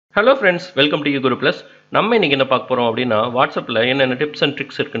Hello friends, welcome to Guru Plus. நம்ம இன்னைக்கு என்ன பார்க்க போறோம் அப்படினா வாட்ஸ்அப்ல என்னென்ன டிப்ஸ் அண்ட்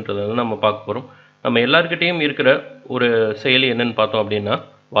ட்ரிக்ஸ் இருக்குன்றதை நம்ம பார்க்க போறோம். நம்ம எல்லார்கிட்டயும் இருக்கிற ஒரு செயலி என்னன்னு பார்த்தோம் அப்படினா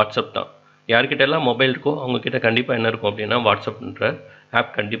வாட்ஸ்அப் தான். யார்கிட்ட எல்லாம் மொபைல் இருக்கோ அவங்க கிட்ட கண்டிப்பா என்ன இருக்கும் அப்படினா வாட்ஸ்அப்ன்ற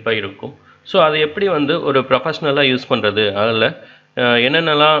ஆப் கண்டிப்பா இருக்கும். சோ அதை எப்படி வந்து ஒரு ப்ரொபஷனலா யூஸ் பண்றது, அதுல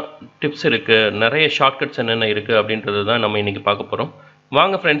என்னென்னலாம் டிப்ஸ் இருக்கு, நிறைய ஷார்ட்கட்ஸ் என்னென்ன இருக்கு அப்படின்றத தான் நம்ம இன்னைக்கு பார்க்க போறோம்.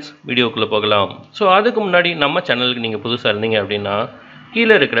 வாங்க ஃப்ரெண்ட்ஸ், வீடியோக்குள்ள போகலாம். சோ அதுக்கு முன்னாடி நம்ம சேனலுக்கு நீங்க புதுசா இருந்தீங்க அப்படினா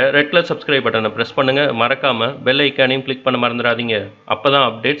கீழே இருக்கிற ரெட் கலர் சப்ஸ்கிரைப் பட்டனை பிரஸ் பண்ணுங்க. மறக்காம பெல் ஐக்கானையும் கிளிக் பண்ண மறந்துடாதீங்க. அப்பதான்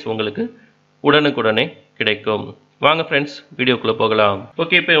அப்டேட்ஸ் உங்களுக்கு உடனுக்குடனே கிடைக்கும். வாங்க ஃப்ரெண்ட்ஸ், வீடியோக்குள்ள போகலாம்.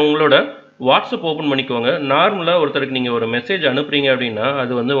 ஓகே, இப்போ உங்களோட வாட்ஸ்அப் ஓப்பன் பண்ணிக்கோங்க. நார்மலா ஒருத்தருக்கு நீங்க ஒரு மெசேஜ் அனுப்புறீங்க அப்படின்னா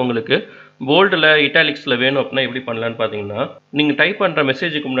அது வந்து உங்களுக்கு போல்டில் இட்டாலிக்ஸில் வேணும் அப்படின்னா எப்படி பண்ணலான்னு பார்த்தீங்கன்னா, நீங்கள் டைப் பண்ணுற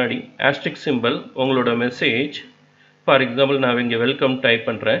மெசேஜுக்கு முன்னாடி ஆஸ்ட்ரிக் சிம்பிள் உங்களோட மெசேஜ், ஃபார் எக்ஸாம்பிள் நான் இங்கே வெல்கம் டைப்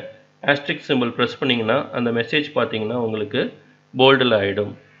பண்ணுறேன், ஆஸ்ட்ரிக் சிம்பிள் ப்ரெஸ் பண்ணிங்கன்னா அந்த மெசேஜ் பார்த்தீங்கன்னா உங்களுக்கு போல்டில் ஆகிடும்.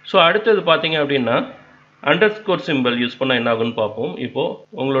 ஸோ அடுத்தது பார்த்தீங்க அப்படின்னா அண்டர்ஸ்கோர் சிம்பிள் யூஸ் பண்ணால் என்ன ஆகுன்னு பார்ப்போம். இப்போது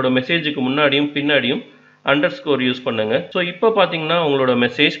உங்களோட மெசேஜுக்கு முன்னாடியும் பின்னாடியும் அண்டர்ஸ்கோர் யூஸ் பண்ணுங்க. ஸோ இப்போ பார்த்தீங்கன்னா உங்களோட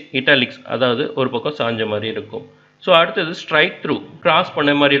மெசேஜ் இட்டாலிக்ஸ், அதாவது ஒரு பக்கம் சாஞ்ச மாதிரி இருக்கும். ஸோ அடுத்தது ஸ்ட்ரைக் த்ரூ, கிராஸ்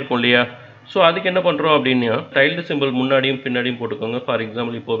பண்ண மாதிரி இருக்கும் இல்லையா? ஸோ அதுக்கு என்ன பண்ணுறோம் அப்படின்னா tilde சிம்பிள் முன்னாடியும் பின்னாடியும் போட்டுக்கோங்க. ஃபார்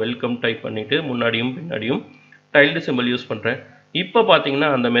எக்ஸாம்பிள் இப்போ வெல்கம் டைப் பண்ணிவிட்டு முன்னாடியும் பின்னாடியும் tilde சிம்பிள் யூஸ் பண்ணுறேன். இப்போ பார்த்தீங்கன்னா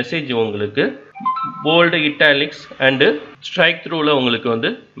அந்த மெசேஜ் உங்களுக்கு போல்டு, இட்டாலிக்ஸ் அண்டு ஸ்ட்ரைக் த்ரூவில் உங்களுக்கு வந்து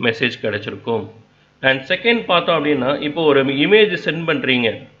மெசேஜ் கிடைச்சிருக்கும். அண்ட் செகண்ட் பார்த்தோம் அப்படின்னா இப்போ ஒரு இமேஜ் சென்ட் பண்ணுறீங்க.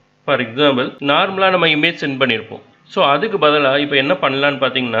 ஃபார் எக்ஸாம்பிள் நார்மலாக நம்ம இமேஜ் சென்ட் பண்ணியிருப்போம். ஸோ அதுக்கு பதிலாக இப்போ என்ன பண்ணலான்னு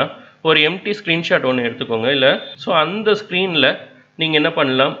பார்த்தீங்கன்னா ஒரு எம்டி ஸ்க்ரீன்ஷாட் ஒன்று எடுத்துக்கோங்க. இல்லை ஸோ அந்த ஸ்க்ரீனில் நீங்கள் என்ன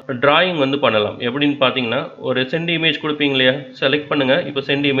பண்ணலாம், டிராயிங் வந்து பண்ணலாம். எப்படின்னு பார்த்தீங்கன்னா ஒரு சென்ட் இமேஜ் கொடுப்பீங்க இல்லையா, செலக்ட் பண்ணுங்கள். இப்போ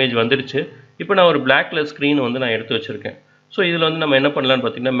சென்ட் இமேஜ் வந்துருச்சு. இப்போ நான் ஒரு பிளாக் கலர் ஸ்க்ரீன் வந்து நான் எடுத்து வச்சுருக்கேன். ஸோ இதில் வந்து நம்ம என்ன பண்ணலான்னு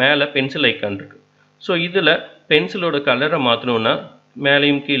பார்த்தீங்கன்னா மேலே பென்சில் ஐக்கான் இருக்குது. ஸோ இதில் பென்சிலோட கலரை மாற்றணுன்னா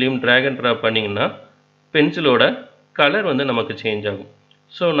மேலேயும் கீழேயும் ட்ராக் அண்ட் ட்ராப் பண்ணிங்கன்னா பென்சிலோட கலர் வந்து நமக்கு சேஞ்ச் ஆகும்.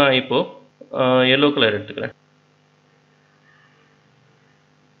 ஸோ நான் இப்போது எல்லோ கலர் எடுத்துக்கிறேன்.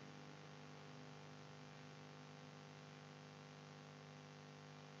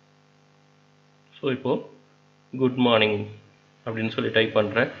 ஸோ இப்போது குட் மார்னிங் அப்படின்னு சொல்லி டைப்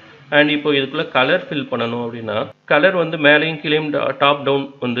பண்ணுறேன். அண்ட் இப்போ இதுக்குள்ளே கலர் ஃபில் பண்ணணும் அப்படின்னா கலர் வந்து மேலேயும் கீழேயும் டாப் டவுன்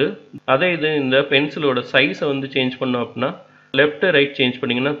வந்து அதே இது இந்த பென்சிலோட சைஸை வந்து சேஞ்ச் பண்ணோம் அப்படின்னா லெஃப்ட் ரைட் சேஞ்ச்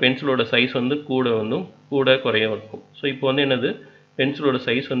பண்ணிங்கன்னா பென்சிலோட சைஸ் வந்து கூட குறைய இருக்கும். ஸோ இப்போ வந்து என்னது, பென்சிலோட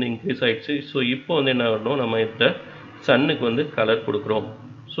சைஸ் வந்து இன்க்ரீஸ் ஆகிடுச்சு. ஸோ இப்போ வந்து என்ன ஆகணும், நம்ம இந்த சன்னுக்கு வந்து கலர் கொடுக்குறோம்.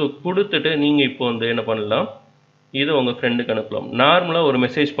 ஸோ கொடுத்துட்டு நீங்கள் இப்போ வந்து என்ன பண்ணலாம், இதை உங்கள் ஃப்ரெண்டுக்கு அனுப்பலாம். நார்மலாக ஒரு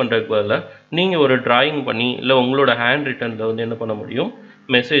மெசேஜ் பண்ணுறதுக்கு பதிலாக நீங்கள் ஒரு டிராயிங் பண்ணி இல்லை உங்களோட ஹேண்ட் ரிட்டனில் வந்து என்ன பண்ண முடியும்,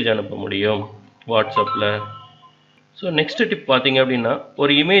 மெசேஜ் அனுப்ப முடியும் வாட்ஸ்அப்பில். ஸோ நெக்ஸ்ட் டிப் பார்த்தீங்க அப்படின்னா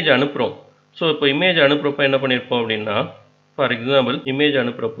ஒரு இமேஜ் அனுப்புகிறோம். ஸோ இப்போ இமேஜ் அனுப்புகிறப்போ என்ன பண்ணியிருப்போம் அப்படின்னா ஃபார் எக்ஸாம்பிள் இமேஜ்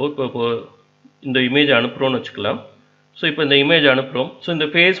அனுப்புகிறப்போ இப்போ இந்த இமேஜ் அனுப்புகிறோன்னு வச்சுக்கலாம். ஸோ இப்போ இந்த இமேஜ் அனுப்புகிறோம். ஸோ இந்த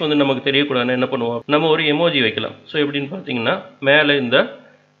ஃபேஸ் வந்து நமக்கு தெரியக்கூடாதுன்னு என்ன பண்ணுவோம், நம்ம ஒரு எமோஜி வைக்கலாம். ஸோ எப்படின்னு பார்த்தீங்கன்னா மேலே இந்த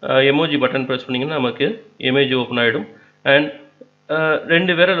எமோஜி பட்டன் ப்ரெஸ் பண்ணிங்கன்னா நமக்கு இமேஜ் ஓப்பன் ஆகிடும். அண்ட்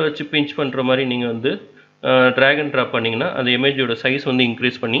ரெண்டு விரல் வச்சு பிஞ்ச் பண்ணுற மாதிரி நீங்கள் வந்து ட்ராக் அண்ட் ட்ராப் பண்ணிங்கன்னா அந்த எமோஜியோட சைஸ் வந்து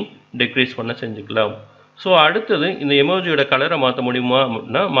இன்க்ரீஸ் பண்ணி டிக்ரீஸ் பண்ண செஞ்சுக்கலாம். ஸோ அடுத்தது இந்த எமோஜியோட கலரை மாற்ற முடியுமா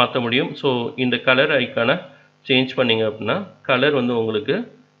அப்படின்னா மாற்ற முடியும். ஸோ இந்த கலர் ஐக்கானை சேஞ்ச் பண்ணிங்க அப்படின்னா கலர் வந்து உங்களுக்கு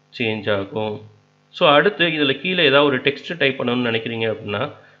சேஞ்ச் ஆகும். ஸோ அடுத்து இதில் கீழே ஏதாவது ஒரு டெக்ஸ்ட் டைப் பண்ணணும்னு நினைக்கிறீங்க அப்படின்னா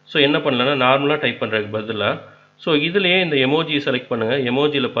ஸோ என்ன பண்ணலான்னா நார்மலாக டைப் பண்ணுறதுக்கு பதிலாக ஸோ இதுலேயே இந்த எமோஜி செலக்ட் பண்ணுங்கள்.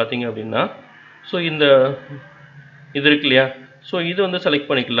 எமோஜியில் பார்த்தீங்க அப்படின்னா ஸோ இந்த இது இருக்கு இல்லையா, ஸோ இது வந்து செலக்ட்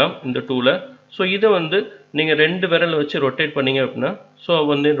பண்ணிக்கலாம் இந்த டூவில். ஸோ இதை வந்து நீங்கள் ரெண்டு விரல் வச்சு ரொட்டேட் பண்ணிங்க அப்படின்னா ஸோ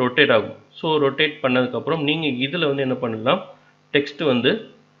வந்து ரொட்டேட் ஆகும். ஸோ ரொட்டேட் பண்ணதுக்கப்புறம் நீங்கள் இதில் வந்து என்ன பண்ணலாம், டெக்ஸ்ட்டு வந்து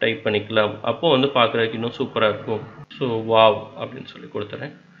டைப் பண்ணிக்கலாம். அப்போது வந்து பார்க்குறதுக்கு இன்னும் சூப்பராக இருக்கும். ஸோ வாவ் அப்படின்னு சொல்லி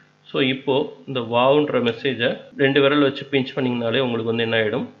கொடுத்துறேன். ஸோ இப்போது இந்த வாவ்ன்ற மெசேஜை ரெண்டு விரல் வச்சு பிஞ்ச் பண்ணிங்கனாலே உங்களுக்கு வந்து என்ன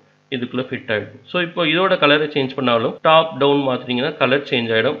ஆகிடும், இதுக்குள்ளே ஃபிட் ஆகிடும். ஸோ இப்போ இதோட கலரை சேஞ்ச் பண்ணாலும் டாப் டவுன் மாற்றினீங்கன்னா கலர்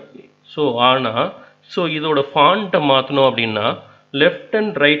சேஞ்ச் ஆகிடும். ஸோ ஆனால் ஸோ இதோட ஃபாண்ட்டை மாற்றணும் அப்படின்னா லெஃப்ட்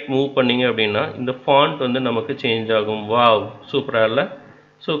அண்ட் ரைட் மூவ் பண்ணிங்க அப்படின்னா இந்த ஃபாண்ட் வந்து நமக்கு சேஞ்ச் ஆகும். வாவ், சூப்பராக இல்லை?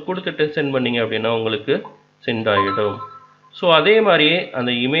 ஸோ கொடுத்துட்டு சென்ட் பண்ணிங்க அப்படின்னா உங்களுக்கு சென்ட் ஆகிடும். ஸோ அதே மாதிரியே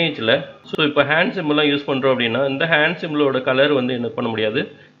அந்த இமேஜில் ஸோ இப்போ ஹேண்ட் சிம்பிளாக யூஸ் பண்ணுறோம் அப்படின்னா இந்த ஹேண்ட் சிம்பிளோட கலர் வந்து என்ன பண்ண முடியாது,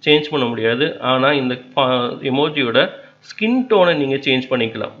 சேஞ்ச் பண்ண முடியாது. ஆனால் இந்த எமோஜியோட ஸ்கின் டோனை நீங்கள் சேஞ்ச்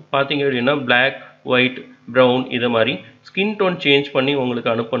பண்ணிக்கலாம். பார்த்தீங்க அப்படின்னா பிளாக், ஒயிட், ப்ரௌன் இதை மாதிரி ஸ்கின் டோன் சேஞ்ச் பண்ணி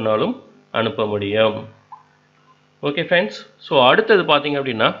உங்களுக்கு அனுப்பினாலும் அனுப்ப முடியும். ஓகே ஃப்ரெண்ட்ஸ், ஸோ அடுத்தது பார்த்தீங்க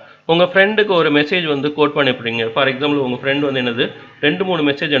அப்படின்னா உங்கள் ஃப்ரெண்டுக்கு ஒரு மெசேஜ் வந்து கோட் பண்ணி அனுப்புறீங்க. ஃபார் எக்ஸாம்பிள் உங்கள் ஃப்ரெண்டு வந்து என்னது 2-3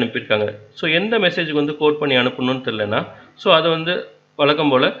 மெசேஜ் அனுப்பியிருக்காங்க. ஸோ எந்த மெசேஜுக்கு வந்து கோட் பண்ணி அனுப்பணும்னு தெரியலனா ஸோ அதை வந்து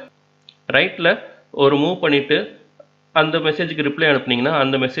வழக்கம் போல் ரைட்டில் ஒரு மூவ் பண்ணிவிட்டு அந்த மெசேஜுக்கு ரிப்ளை அனுப்புனீங்கன்னா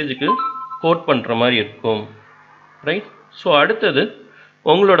அந்த மெசேஜுக்கு கோட் பண்ணுற மாதிரி இருக்கும், ரைட்? ஸோ அடுத்தது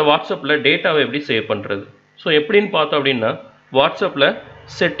உங்களோட வாட்ஸ்அப்பில் டேட்டாவை எப்படி சேவ் பண்ணுறது? ஸோ எப்படின்னு பார்த்தோம் அப்படின்னா, வாட்ஸ்அப்பில்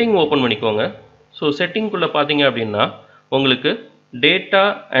செட்டிங் ஓப்பன் பண்ணிக்கோங்க. ஸோ செட்டிங்குள்ளே பார்த்தீங்க அப்படின்னா உங்களுக்கு டேட்டா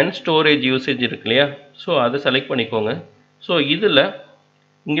அண்ட் ஸ்டோரேஜ் யூசேஜ் இருக்கு இல்லையா? ஸோ அதை செலக்ட் பண்ணிக்கோங்க. ஸோ இதில்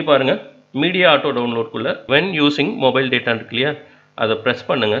இங்கே பாருங்கள், media auto டவுன்லோட்குள்ளே when using mobile data இருக்கு இல்லையா? அதை ப்ரெஸ்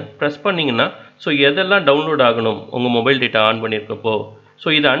பண்ணுங்கள். ப்ரெஸ் பண்ணிங்கன்னா ஸோ எதெல்லாம் டவுன்லோட் ஆகணும் உங்கள் மொபைல் டேட்டா ஆன் பண்ணியிருக்கப்போ, ஸோ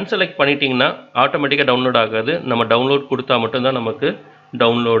இதை அன்செலக்ட் பண்ணிட்டீங்கன்னா ஆட்டோமேட்டிக்காக டவுன்லோட் ஆகாது. நம்ம டவுன்லோட் கொடுத்தா மட்டும்தான் நமக்கு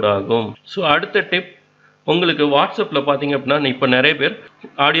டவுன்லோட் ஆகும். ஸோ அடுத்த டிப், உங்களுக்கு வாட்ஸ்அப்பில் பார்த்தீங்க அப்படின்னா இப்போ நிறைய பேர்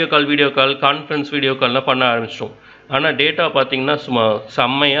audio call, video call, conference video கால்லாம் பண்ண ஆரம்பிச்சிட்டோம். ஆனால் டேட்டா பார்த்தீங்கன்னா சும்மா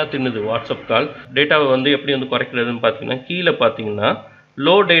செம்மையாக தின்னுது வாட்ஸ்அப் கால். டேட்டாவை வந்து எப்படி வந்து குறைக்கிறதுன்னு பார்த்தீங்கன்னா, கீழே பார்த்தீங்கன்னா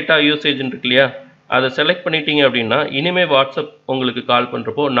லோ டேட்டா யூசேஜ் இருக்கு இல்லையா? அதை செலக்ட் பண்ணிட்டீங்க அப்படின்னா இனிமேல் வாட்ஸ்அப் உங்களுக்கு கால்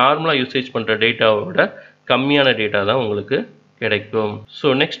பண்ணுறப்போ நார்மலாக யூசேஜ் பண்ணுற டேட்டாவோட கம்மியான டேட்டா தான் உங்களுக்கு கிடைக்கும். ஸோ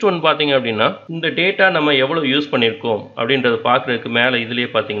நெக்ஸ்ட் ஒன் பார்த்தீங்க அப்படின்னா, இந்த டேட்டா நம்ம எவ்வளோ யூஸ் பண்ணியிருக்கோம் அப்படின்றத பார்க்குறதுக்கு மேலே இதுலேயே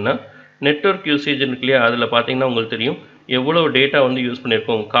பார்த்தீங்கன்னா நெட்வொர்க் யூசேஜ் இருக்கு இல்லையா? அதில் பார்த்தீங்கன்னா உங்களுக்கு தெரியும் எவ்வளோ டேட்டா வந்து யூஸ்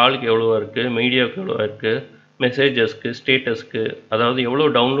பண்ணியிருக்கோம், காலுக்கு எவ்வளோ இருக்குது, மீடியாவுக்கு எவ்வளோ இருக்குது, மெசேஜஸ்க்கு, ஸ்டேட்டஸ்க்கு, அதாவது எவ்வளோ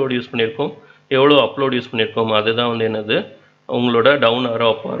டவுன்லோட் யூஸ் பண்ணியிருக்கோம், எவ்வளோ அப்லோட் யூஸ் பண்ணியிருக்கோம், அதுதான் வந்து என்னது உங்களோட டவுன் ஆரோ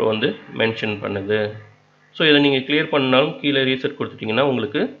அப் ஆரோ வந்து மென்ஷன் பண்ணுது. ஸோ இதை நீங்கள் கிளியர் பண்ணாலும் கீழே ரீசெட் கொடுத்துட்டிங்கன்னா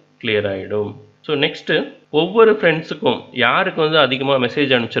உங்களுக்கு கிளியர் ஆகிடும். ஸோ நெக்ஸ்ட்டு ஒவ்வொரு ஃப்ரெண்ட்ஸுக்கும் யாருக்கு வந்து அதிகமாக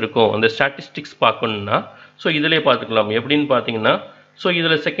மெசேஜ் அனுப்பிச்சிருக்கோம் அந்த ஸ்டாட்டிஸ்டிக்ஸ் பார்க்கணுன்னா ஸோ இதிலே பார்த்துக்கலாம். எப்படின்னு பார்த்தீங்கன்னா, ஸோ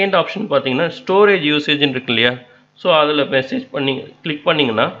இதில் செகண்ட் ஆப்ஷன் பார்த்தீங்கன்னா ஸ்டோரேஜ் யூசேஜ்னு இருக்கு இல்லையா? ஸோ அதில் மெசேஜ் பண்ணி கிளிக்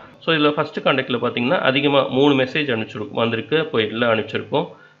பண்ணிங்கன்னா ஸோ இதில் ஃபஸ்ட்டு கான்டாக்டில் பார்த்தீங்கன்னா அதிகமாக 3 மெசேஜ் அனுப்பிச்சிருக்கும் வந்திருக்கு, இப்போ இல்லை அனுப்பிச்சிருக்கோம்.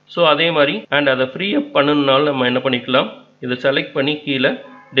 ஸோ அதே மாதிரி அண்ட் அதை ஃப்ரீ அப் பண்ணணுனாலும் நம்ம என்ன பண்ணிக்கலாம், இதை செலக்ட் பண்ணி கீழே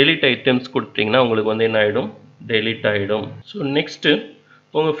டெலிட் ஐட்டம்ஸ் கொடுத்தீங்கன்னா உங்களுக்கு வந்து என்ன ஆகிடும், டெலிட் ஆகிடும். ஸோ நெக்ஸ்ட்டு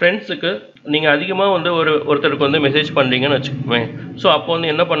உங்கள் ஃப்ரெண்ட்ஸுக்கு நீங்கள் அதிகமாக வந்து ஒருத்தருக்கு வந்து மெசேஜ் பண்ணுறீங்கன்னு வச்சுக்கோங்க. ஸோ அப்போ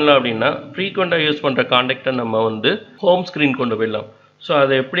வந்து என்ன பண்ணலாம் அப்படின்னா, ஃப்ரீக்வெண்ட்டாக யூஸ் பண்ணுற காண்டாக்டை நம்ம வந்து ஹோம் ஸ்க்ரீன் கொண்டு போயிடலாம். ஸோ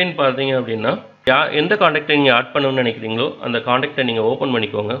அது எப்படின்னு பார்த்தீங்க அப்படின்னா, எந்த காண்டாக்டை நீங்கள் ஆட் பண்ணணும்னு நினைக்கிறீங்களோ அந்த காண்டாக்டை நீங்கள் ஓப்பன்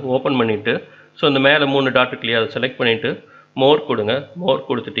பண்ணிக்கோங்க. ஓப்பன் பண்ணிவிட்டு ஸோ இந்த மேலே 3 டாட் இருக்கு இல்லையா? அதை செலக்ட் பண்ணிவிட்டு மோர் கொடுங்க. மோர்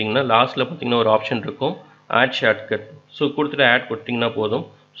கொடுத்துட்டிங்கன்னா லாஸ்ட்டில் பார்த்தீங்கன்னா ஒரு ஆப்ஷன் இருக்கும், ஆட் ஷார்ட்கட். ஸோ கொடுத்துட்டு ஆட் கொடுத்திங்கன்னா போதும்.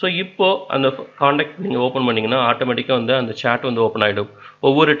 ஸோ இப்போது அந்த காண்டாக்ட் நீங்கள் ஓப்பன் பண்ணிங்கன்னா ஆட்டோமேட்டிக்காக வந்து அந்த சேட் வந்து ஓப்பன் ஆகிடும்.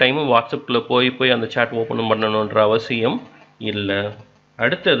 ஒவ்வொரு டைமும் வாட்ஸ்அப்பில் போய் அந்த சேட் ஓப்பன் பண்ணணுன்ற அவசியம் இல்லை.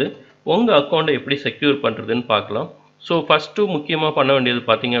 அடுத்தது உங்கள் அக்கௌண்ட்டை எப்படி செக்யூர் பண்ணுறதுன்னு பார்க்கலாம். ஸோ ஃபஸ்ட்டு முக்கியமாக பண்ண வேண்டியது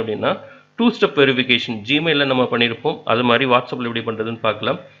பார்த்தீங்க அப்படின்னா 2 ஸ்டெப் வெரிஃபிகேஷன். ஜிமெயிலில் நம்ம பண்ணியிருப்போம், அது மாதிரி வாட்ஸ்அப்பில் எப்படி பண்ணுறதுன்னு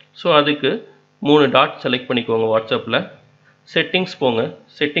பார்க்கலாம். ஸோ அதுக்கு 3 டாட் செலக்ட் பண்ணிக்கோங்க. வாட்ஸ்அப்பில் செட்டிங்ஸ் போங்க,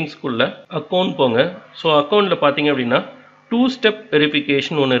 செட்டிங்ஸ்குள்ளே அக்கௌண்ட் போங்க. ஸோ அக்கௌண்ட்டில் பார்த்தீங்க அப்படின்னா 2 ஸ்டெப்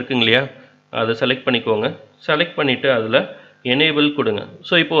வெரிஃபிகேஷன் ஒன்று இருக்குங்க இல்லையா? அதை செலக்ட் பண்ணிக்கோங்க. செலக்ட் பண்ணிவிட்டு அதில் எனேபிள் கொடுங்க.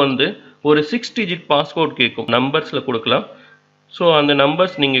 ஸோ இப்போ வந்து ஒரு 6 டிஜிட் பாஸ்வேர்ட் கேட்கும், நம்பர்ஸில் கொடுக்கலாம். ஸோ அந்த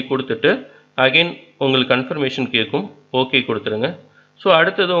நம்பர்ஸ் நீங்கள் கொடுத்துட்டு அகைன் உங்களுக்கு கன்ஃபர்மேஷன் கேட்கும், ஓகே கொடுத்துருங்க. ஸோ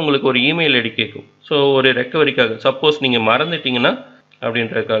அடுத்தது உங்களுக்கு ஒரு இமெயில் ஐடி கேட்கும். ஸோ ஒரு ரெக்கவரிக்காக, சப்போஸ் நீங்கள் மறந்துட்டிங்கன்னா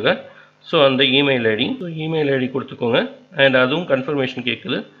அப்படின்றதுக்காக ஸோ அந்த இமெயில் ஐடி கொடுத்துக்கோங்க. அண்ட் அதுவும் கன்ஃபர்மேஷன்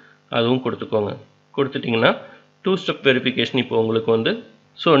கேட்குது, அதுவும் கொடுத்துக்கோங்க. கொடுத்துட்டிங்கன்னா 2 ஸ்டெப் வெரிஃபிகேஷன் இப்போ உங்களுக்கு வந்து.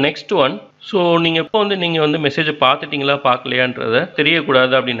 ஸோ நெக்ஸ்ட் ஒன், ஸோ நீங்கள் வந்து மெசேஜை பார்த்துட்டிங்களா பார்க்கலையான்றதை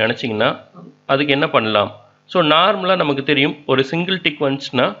தெரியக்கூடாது அப்படின்னு நினச்சிங்கன்னா அதுக்கு என்ன பண்ணலாம்? ஸோ நார்மலாக நமக்கு தெரியும், ஒரு சிங்கிள் டிக்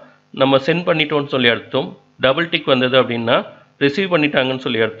வந்துச்சுன்னா நம்ம சென்ட் பண்ணிட்டோம்னு சொல்லி அர்த்தம். டபுள் டிக் வந்தது அப்படின்னா ரிசீவ் பண்ணிட்டாங்கன்னு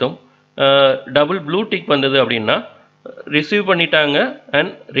சொல்லி அர்த்தம். டபுள் ப்ளூ டிக் வந்தது அப்படின்னா ரிசீவ் பண்ணிட்டாங்க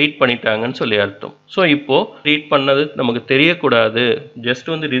அண்ட் ரீட் பண்ணிட்டாங்கன்னு சொல்லி அர்த்தம். ஸோ இப்போது ரீட் பண்ணது நமக்கு தெரியக்கூடாது,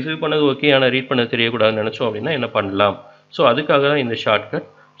 ஜஸ்ட் வந்து ரிசீவ் பண்ணது ஓகே, ஆனால் ரீட் பண்ணது தெரியக்கூடாதுன்னு நினச்சோம் அப்படின்னா என்ன பண்ணலாம்? ஸோ அதுக்காக தான் இந்த ஷார்ட்கட்.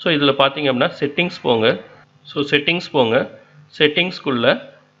 ஸோ இதில் பார்த்தீங்க அப்படின்னா செட்டிங்ஸ் போங்க. ஸோ செட்டிங்ஸ் போங்க, செட்டிங்ஸ்குள்ளே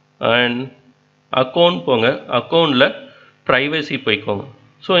அண்ட் அக்கௌண்ட் போங்க. அக்கௌண்ட்டில் ப்ரைவசி போய்க்கோங்க.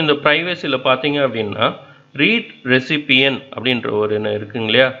 ஸோ இந்த ப்ரைவசியில் பார்த்தீங்க அப்படின்னா ரீட் ரெசிபியன் அப்படின்ற ஒரு இருக்குங்க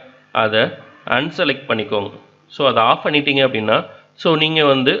இல்லையா? அதை அன்செலக்ட் பண்ணிக்கோங்க. ஸோ அதை ஆஃப் பண்ணிட்டீங்க அப்படின்னா ஸோ நீங்கள்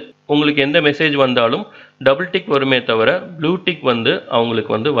வந்து உங்களுக்கு எந்த மெசேஜ் வந்தாலும் டபுள் டிக் வருமே தவிர ப்ளூ டிக் வந்து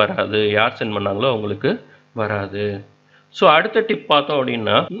அவங்களுக்கு வந்து வராது, யார் சென்ட் பண்ணாங்களோ அவங்களுக்கு வராது. ஸோ அடுத்த டிப் பார்த்தோம்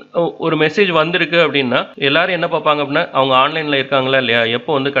அப்படின்னா, ஒரு மெசேஜ் வந்திருக்கு அப்படின்னா எல்லாரும் என்ன பார்ப்பாங்க அப்படின்னா அவங்க ஆன்லைனில் இருக்காங்களா இல்லையா,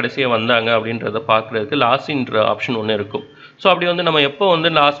 எப்போ வந்து கடைசியாக வந்தாங்க அப்படின்றத பார்க்குறதுக்கு லாஸ்ட்ன்ற ஆப்ஷன் ஒன்று இருக்கும். ஸோ அப்படி வந்து நம்ம எப்போ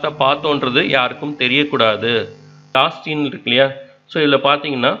வந்து லாஸ்ட்டாக பார்த்தோன்றது யாருக்கும் தெரியக்கூடாது. லாஸ்டின் இருக்கு இல்லையா? ஸோ இதில்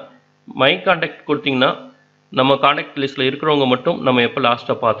பார்த்தீங்கன்னா மை கான்டாக்ட் கொடுத்தீங்கன்னா நம்ம கான்டாக்ட் லிஸ்ட்டில் இருக்கிறவங்க மட்டும் நம்ம எப்போ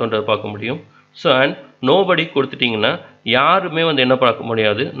லாஸ்ட்டாக பார்த்தோன்றதை பார்க்க முடியும். ஸோ அண்ட் நோபடி கொடுத்துட்டிங்கன்னா யாருமே வந்து என்ன பார்க்க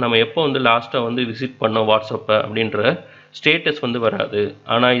முடியாது, நம்ம எப்போ வந்து லாஸ்ட்டாக வந்து விசிட் பண்ணோம் வாட்ஸ்அப்பை அப்படின்ற ஸ்டேட்டஸ் வந்து வராது.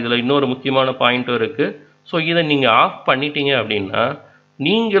 ஆனால் இதில் இன்னொரு முக்கியமான பாயிண்ட்டும் இருக்குது. ஸோ இதை நீங்கள் ஆஃப் பண்ணிட்டீங்க அப்படின்னா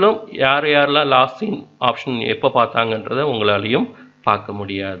நீங்களும் யாரெல்லாம் லாஸ்ட் சீன் ஆப்ஷன் எப்போ பார்த்தாங்கன்றதை உங்களாலையும் பார்க்க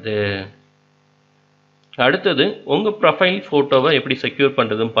முடியாது. அடுத்தது உங்கள் ப்ரொஃபைல் ஃபோட்டோவை எப்படி செக்யூர்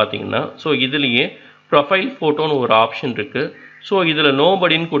பண்ணுறதுன்னு பார்த்தீங்கன்னா, ஸோ இதுலேயே ப்ரொஃபைல் ஃபோட்டோன்னு ஒரு ஆப்ஷன் இருக்குது. ஸோ இதில்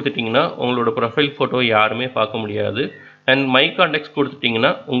நோபடின்னு கொடுத்துட்டிங்கன்னா உங்களோட ப்ரொஃபைல் ஃபோட்டோவை யாருமே பார்க்க முடியாது. அண்ட் மை கான்டாக்ட்ஸ்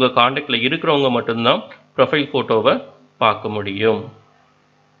கொடுத்துட்டிங்கன்னா உங்கள் கான்டாக்டில் இருக்கிறவங்க மட்டும்தான் ப்ரொஃபைல் ஃபோட்டோவை பார்க்க முடியும்.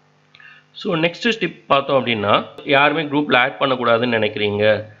 ஸோ நெக்ஸ்ட் ஸ்டெப் பார்த்தோம் அப்படின்னா, யாருமே குரூப்பில் ஆட் பண்ணக்கூடாதுன்னு நினைக்கிறீங்க,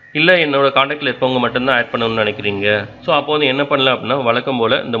 இல்லை என்னோட கான்டாக்டில் இருக்கவங்க மட்டும்தான் ஆட் பண்ணணும்னு நினைக்கிறீங்க. ஸோ அப்போ வந்து என்ன பண்ணலாம் அப்படின்னா, வழக்கம்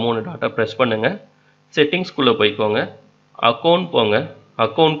போல் இந்த 3 டாட்டை ப்ரெஸ் பண்ணுங்கள். செட்டிங்ஸ்குள்ளே போய்க்கோங்க, அக்கௌண்ட் போங்க,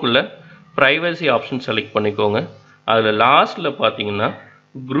 அக்கௌண்ட்குள்ளே ப்ரைவசி ஆப்ஷன் செலக்ட் பண்ணிக்கோங்க. அதில் லாஸ்ட்டில் பார்த்தீங்கன்னா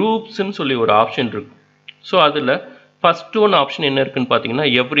குரூப்ஸ்ன்னு சொல்லி ஒரு ஆப்ஷன் இருக்குது. ஸோ அதில் ஃபஸ்ட் ஒன் ஆப்ஷன் என்ன இருக்குன்னு பார்த்தீங்கன்னா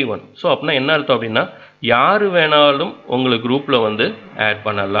எவ்ரி ஒன். ஸோ அப்படின்னா என்ன அர்த்தம் அப்படின்னா, யார் வேணாலும் உங்களை குரூப்பில் வந்து ஆட்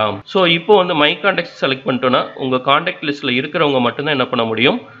பண்ணலாம். ஸோ இப்போ வந்து மை கான்டாக்ட்ஸ் செலக்ட் பண்ணிட்டோன்னா உங்கள் கான்டாக்ட் லிஸ்ட்டில் இருக்கிறவங்க மட்டும்தான் என்ன பண்ண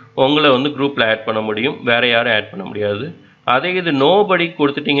முடியும், உங்களை வந்து குரூப்பில் ஆட் பண்ண முடியும், வேறு யாரும் ஆட் பண்ண முடியாது. அதே இது நோபடி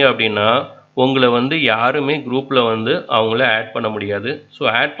கொடுத்துட்டீங்க அப்படின்னா உங்களை வந்து யாருமே குரூப்பில் வந்து அவங்கள ஆட் பண்ண முடியாது. ஸோ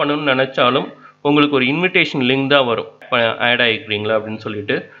ஆட் பண்ணணும்னு நினச்சாலும் உங்களுக்கு ஒரு இன்விடேஷன் லிங்க் தான் வரும், ஆட் ஆகிக்கிறீங்களா அப்படின்னு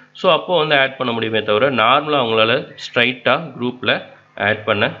சொல்லிட்டு. ஸோ அப்போது வந்து ஆட் பண்ண முடியுமே தவிர நார்மலாக அவங்களால ஸ்ட்ரைட்டாக குரூப்பில் ஆட்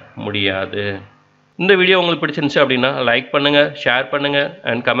பண்ண முடியாது. இந்த வீடியோ உங்களுக்கு பிடிச்சிருந்துச்சு அப்படின்னா லைக் பண்ணுங்கள், ஷேர் பண்ணுங்கள்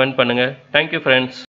அண்ட் கமெண்ட் பண்ணுங்கள். Thank you friends.